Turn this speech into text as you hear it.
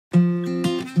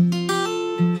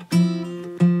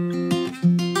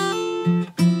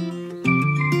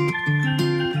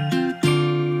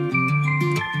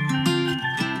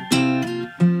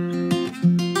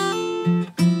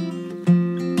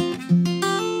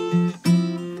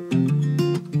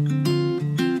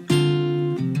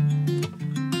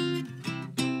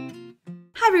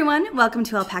everyone, welcome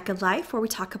to Alpaca Life, where we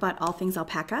talk about all things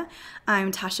alpaca.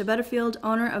 I'm Tashia Butterfield,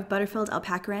 owner of Butterfield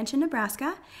Alpaca Ranch in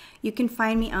Nebraska. You can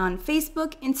find me on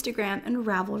Facebook, Instagram, and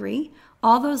RAVELRY.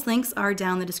 All those links are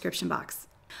down in the description box.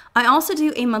 I also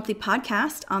do a monthly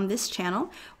podcast on this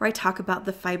channel where I talk about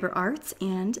the fiber arts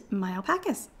and my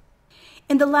alpacas.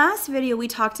 In the last video, we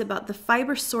talked about the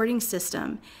fiber sorting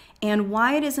system and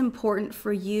why it is important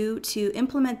for you to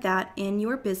implement that in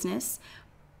your business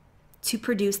to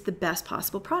produce the best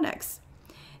possible products.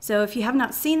 So if you have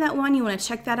not seen that one, you want to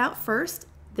check that out first.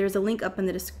 There's a link up in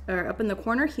the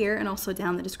corner here and also down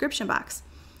in the description box.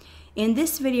 In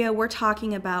this video, we're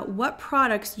talking about what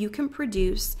products you can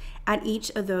produce at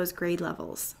each of those grade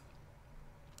levels.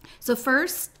 So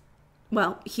first,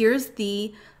 here's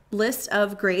the list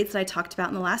of grades that I talked about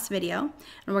in the last video,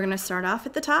 and we're going to start off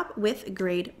at the top with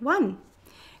grade 1.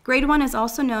 Grade 1 is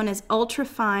also known as ultra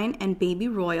fine and baby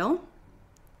royal.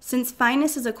 Since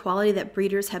fineness is a quality that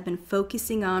breeders have been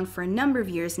focusing on for a number of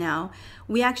years now,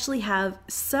 we actually have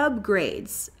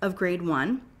subgrades of grade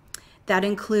 1 that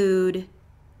include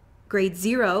grade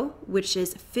 0, which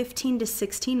is 15 to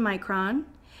 16 micron,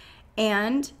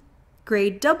 and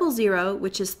grade 00,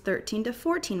 which is 13 to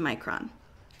 14 micron.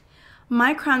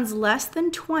 Microns less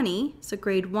than 20, so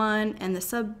grade 1 and the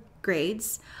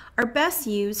subgrades, are best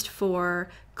used for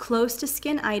close to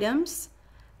skin items,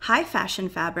 high fashion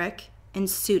fabric, and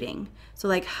suiting, so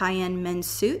like high-end men's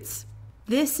suits.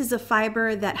 This is a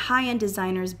fiber that high-end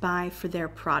designers buy for their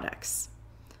products.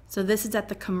 So this is at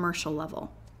the commercial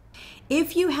level.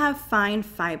 If you have fine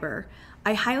fiber,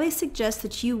 I highly suggest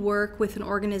that you work with an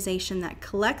organization that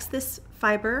collects this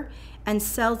fiber and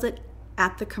sells it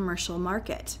at the commercial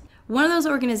market. One of those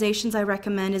organizations I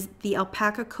recommend is the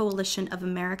Alpaca Coalition of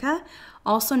America,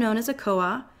 also known as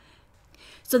ACOA.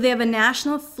 So they have a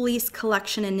national fleece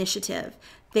collection initiative.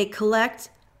 They collect,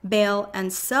 bale,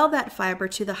 and sell that fiber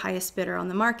to the highest bidder on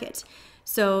the market.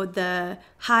 So the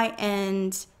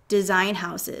high-end design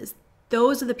houses,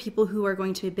 those are the people who are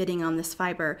going to be bidding on this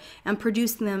fiber and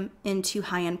producing them into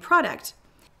high-end product.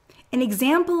 An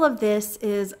example of this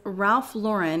is Ralph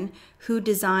Lauren, who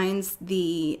designs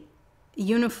the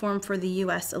uniform for the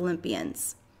U.S.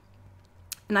 Olympians.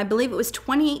 And I believe it was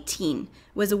 2018,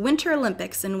 was a Winter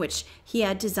Olympics in which he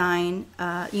had designed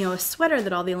a sweater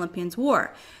that all the Olympians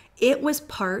wore. It was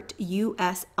part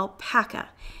U.S. alpaca,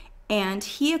 and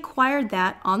he acquired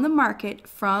that on the market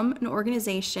from an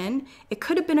organization. It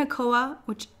could have been ACOA,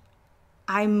 which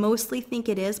I mostly think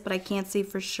it is, but I can't say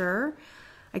for sure.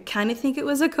 I kind of think it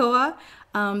was ACOA,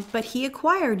 but he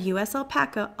acquired U.S.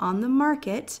 alpaca on the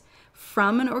market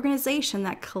from an organization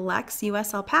that collects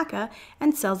U.S. alpaca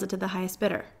and sells it to the highest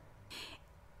bidder.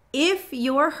 If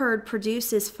your herd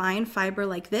produces fine fiber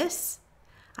like this,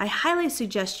 I highly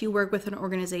suggest you work with an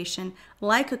organization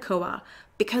like ACOA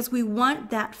because we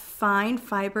want that fine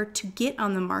fiber to get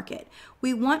on the market.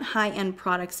 We want high-end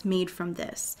products made from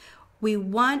this. We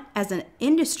want, as an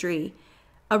industry,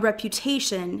 a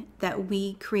reputation that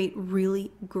we create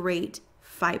really great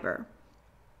fiber.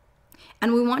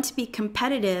 And we want to be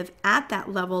competitive at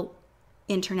that level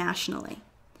internationally.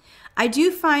 I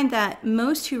do find that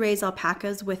most who raise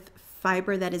alpacas with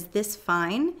fiber that is this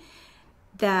fine,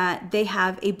 that they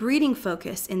have a breeding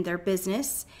focus in their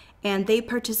business and they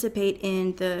participate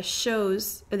in the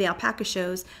shows, or the alpaca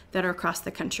shows that are across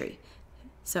the country.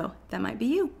 So that might be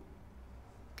you.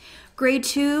 Grade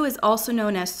 2 is also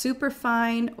known as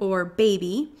superfine or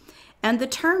baby, and the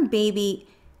term baby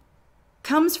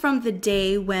comes from the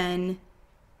day when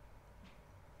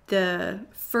the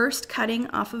first cutting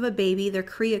off of a baby, their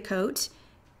cria coat,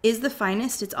 is the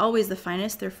finest. It's always the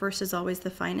finest. Their first is always the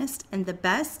finest and the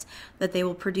best that they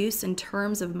will produce in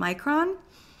terms of micron.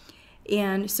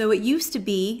 And so it used to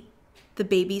be the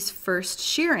baby's first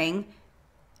shearing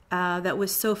that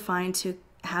was so fine to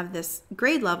have this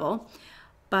grade level.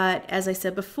 But as I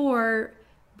said before,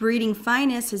 breeding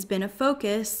fineness has been a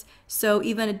focus, so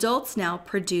even adults now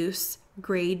produce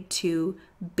grade 2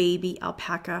 baby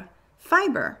alpaca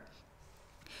fiber.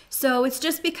 So it's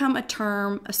just become a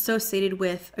term associated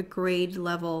with a grade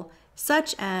level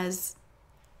such as,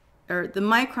 or the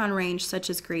micron range such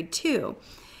as grade 2.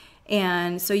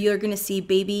 And so you're going to see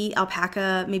baby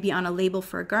alpaca maybe on a label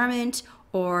for a garment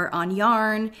or on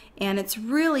yarn, and it's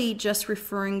really just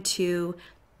referring to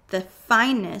the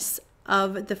fineness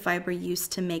of the fiber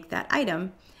used to make that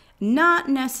item, not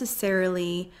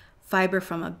necessarily fiber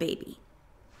from a baby.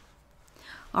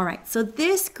 All right, so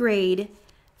this grade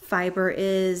fiber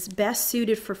is best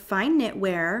suited for fine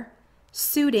knitwear,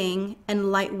 suiting, and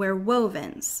lightwear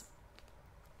wovens.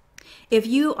 If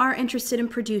you are interested in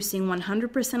producing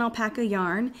 100% alpaca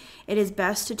yarn, it is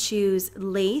best to choose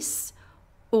lace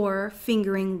or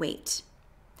fingering weight.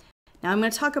 Now I'm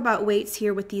going to talk about weights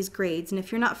here with these grades, and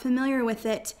if you're not familiar with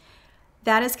it,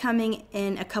 that is coming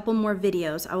in a couple more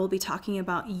videos. I will be talking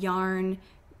about yarn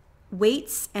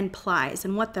weights and plies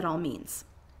and what that all means.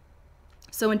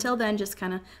 So until then, just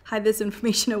kind of hide this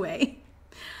information away.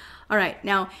 All right,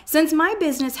 now, since my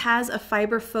business has a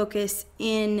fiber focus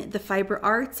in the fiber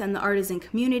arts and the artisan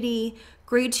community,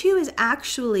 grade 2 is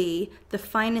actually the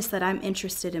finest that I'm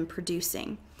interested in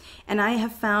producing. And I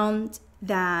have found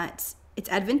that it's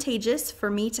advantageous for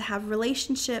me to have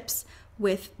relationships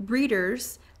with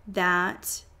breeders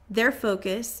that their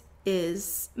focus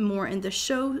is more in the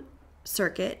show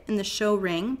circuit, in the show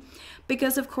ring,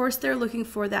 because of course they're looking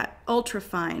for that ultra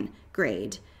fine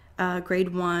grade.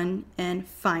 Grade 1 and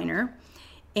finer,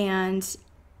 and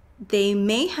they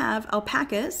may have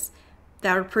alpacas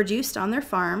that are produced on their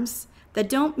farms that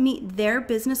don't meet their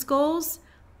business goals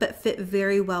but fit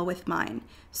very well with mine.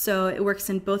 So it works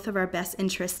in both of our best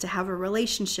interests to have a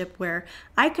relationship where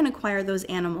I can acquire those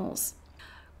animals.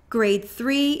 Grade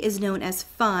 3 is known as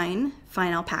fine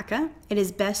alpaca. It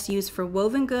is best used for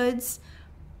woven goods,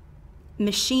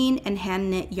 machine and hand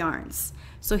knit yarns.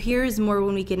 So here is more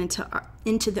when we get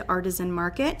into the artisan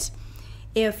market.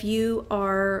 If you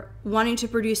are wanting to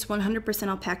produce 100%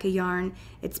 alpaca yarn,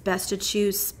 it's best to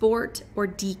choose sport or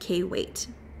DK weight.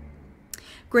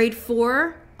 Grade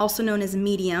 4, also known as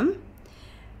medium,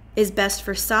 is best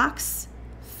for socks,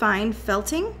 fine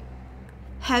felting,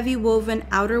 heavy woven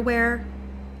outerwear,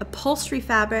 upholstery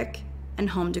fabric, and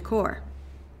home decor.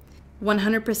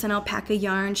 100% alpaca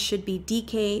yarn should be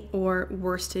DK or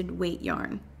worsted weight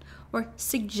yarn, or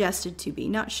suggested to be,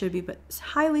 not should be, but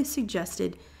highly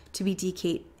suggested to be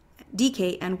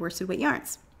DK and worsted weight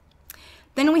yarns.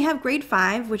 Then we have grade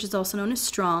 5, which is also known as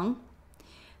strong.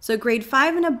 So grade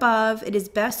 5 and above, it is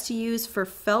best to use for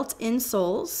felt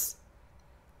insoles,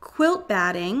 quilt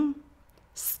batting,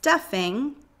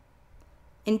 stuffing,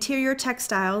 interior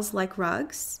textiles like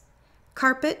rugs,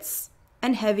 carpets,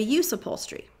 and heavy use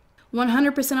upholstery.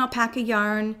 100% alpaca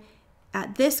yarn,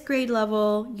 at this grade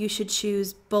level, you should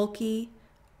choose bulky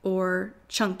or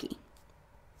chunky.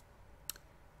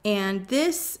 And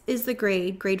this is the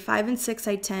grade 5 and 6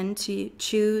 I tend to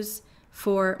choose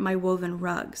for my woven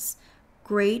rugs.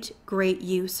 Great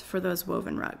use for those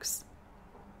woven rugs.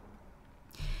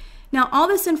 Now, all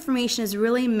this information is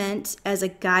really meant as a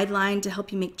guideline to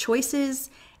help you make choices,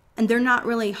 and they're not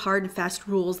really hard and fast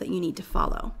rules that you need to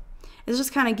follow. It's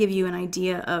just kind of give you an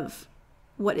idea of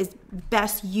what is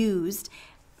best used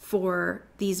for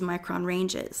these micron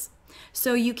ranges.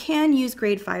 So you can use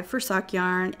grade 5 for sock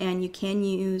yarn, and you can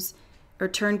use or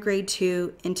turn grade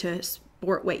 2 into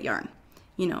sport weight yarn.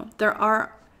 You know, there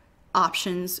are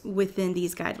options within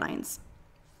these guidelines.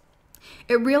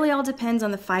 It really all depends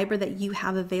on the fiber that you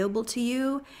have available to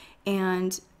you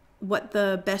and what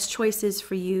the best choice is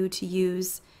for you to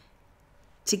use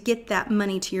to get that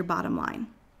money to your bottom line.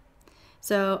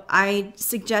 So I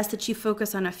suggest that you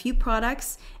focus on a few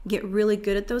products, get really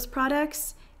good at those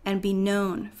products, and be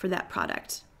known for that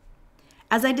product.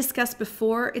 As I discussed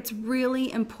before, it's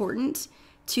really important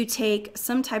to take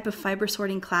some type of fiber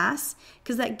sorting class,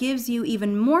 because that gives you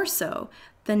even more so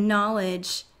the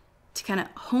knowledge to kind of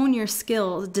hone your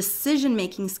skills,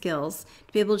 decision-making skills,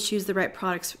 to be able to choose the right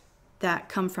products that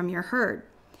come from your herd.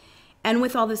 And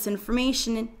with all this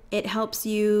information, it helps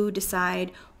you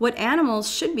decide what animals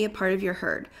should be a part of your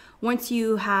herd. Once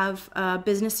you have a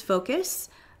business focus,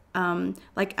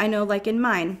 like I know, like in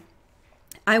mine,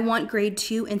 I want grade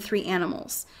 2 and 3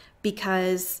 animals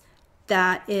because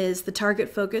that is the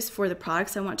target focus for the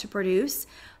products I want to produce,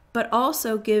 but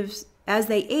also gives, as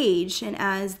they age and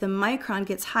as the micron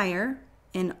gets higher,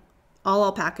 in all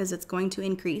alpacas it's going to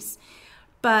increase,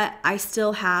 but I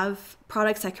still have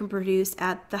products I can produce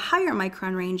at the higher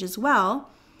micron range as well.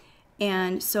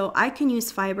 And so I can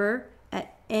use fiber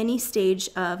at any stage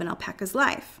of an alpaca's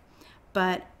life.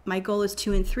 But my goal is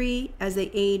 2 and 3. As they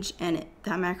age and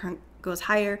that micron goes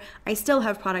higher, I still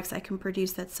have products I can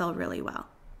produce that sell really well.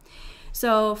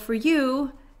 So for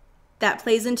you, that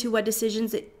plays into what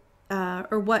decisions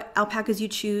or what alpacas you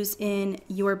choose in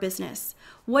your business.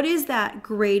 What is that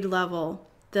grade level,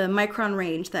 the micron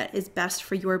range that is best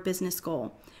for your business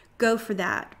goal? Go for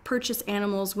that. Purchase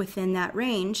animals within that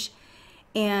range,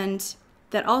 and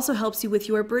that also helps you with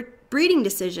your breeding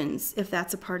decisions if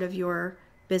that's a part of your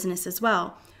business as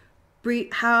well.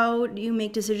 How do you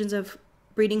make decisions of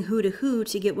breeding who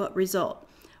to get what result?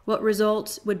 What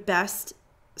result would best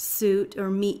suit or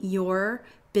meet your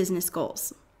business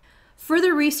goals?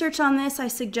 Further research on this, I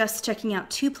suggest checking out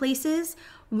 2 places.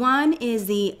 One is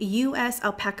the U.S.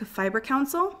 Alpaca Fiber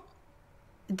Council.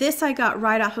 this I got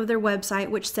right off of their website,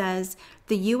 which says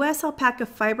the U.S. Alpaca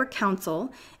Fiber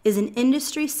Council is an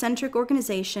industry-centric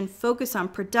organization focused on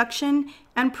production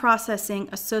and processing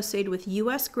associated with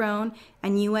U.S. grown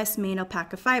and U.S. made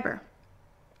alpaca fiber.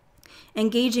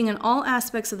 Engaging in all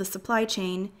aspects of the supply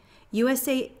chain,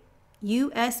 USAFC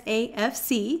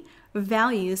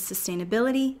values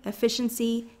sustainability,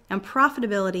 efficiency, and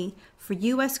profitability for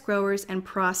U.S. growers and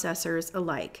processors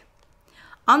alike.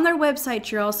 On their website,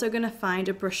 you're also going to find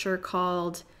a brochure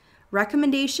called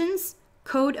Recommendations,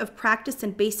 Code of Practice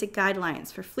and Basic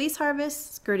Guidelines for Fleece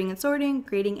Harvest, Skirting and Sorting,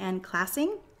 Grading and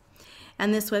Classing.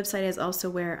 And this website is also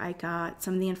where I got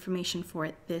some of the information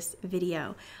for this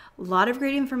video. A lot of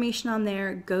great information on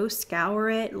there. Go scour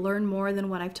it, learn more than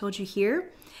what I've told you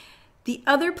here. The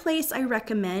other place I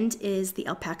recommend is the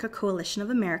Alpaca Coalition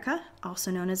of America, also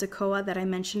known as ACOA, that I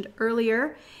mentioned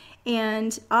earlier.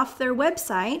 And off their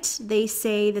website, they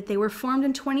say that they were formed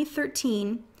in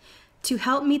 2013 to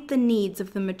help meet the needs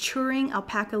of the maturing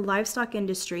alpaca livestock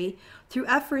industry through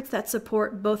efforts that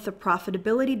support both the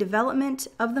profitability development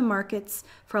of the markets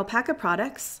for alpaca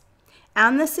products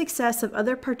and the success of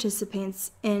other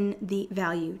participants in the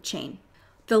value chain.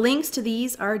 The links to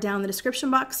these are down in the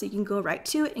description box, so you can go right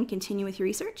to it and continue with your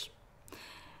research.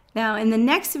 Now, in the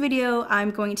next video, I'm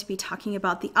going to be talking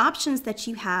about the options that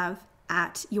you have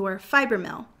at your fiber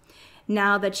mill.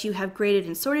 Now that you have graded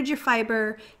and sorted your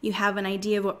fiber, you have an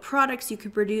idea of what products you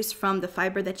could produce from the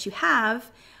fiber that you have.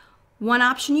 One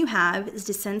option you have is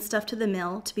to send stuff to the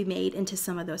mill to be made into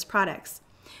some of those products.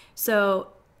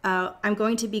 So I'm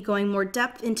going to be going more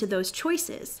depth into those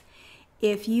choices.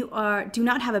 If you do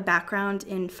not have a background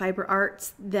in fiber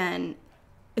arts, then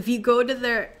if you go to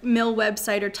their mill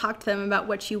website or talk to them about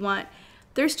what you want,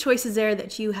 there's choices there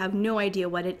that you have no idea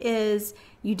what it is.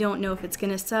 You don't know if it's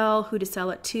going to sell, who to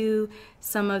sell it to.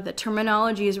 Some of the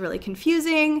terminology is really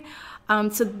confusing.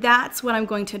 So that's what I'm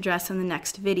going to address in the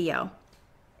next video.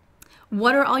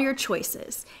 What are all your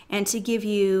choices? And to give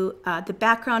you the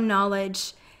background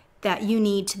knowledge that you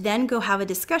need to then go have a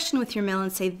discussion with your mill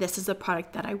and say, this is the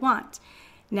product that I want.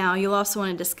 Now, you'll also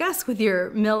want to discuss with your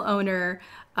mill owner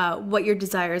what your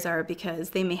desires are,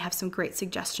 because they may have some great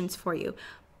suggestions for you.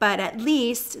 But at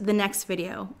least the next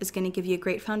video is going to give you a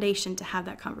great foundation to have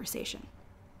that conversation.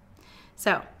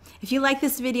 So if you like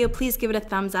this video, please give it a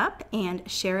thumbs up and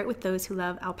share it with those who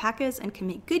love alpacas and can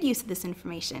make good use of this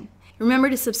information. Remember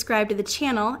to subscribe to the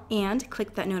channel and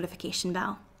click that notification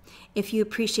bell. If you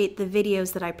appreciate the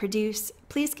videos that I produce,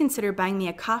 please consider buying me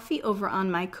a coffee over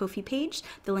on my Ko-fi page.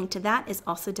 The link to that is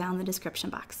also down in the description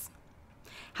box.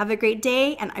 Have a great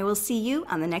day, and I will see you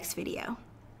on the next video.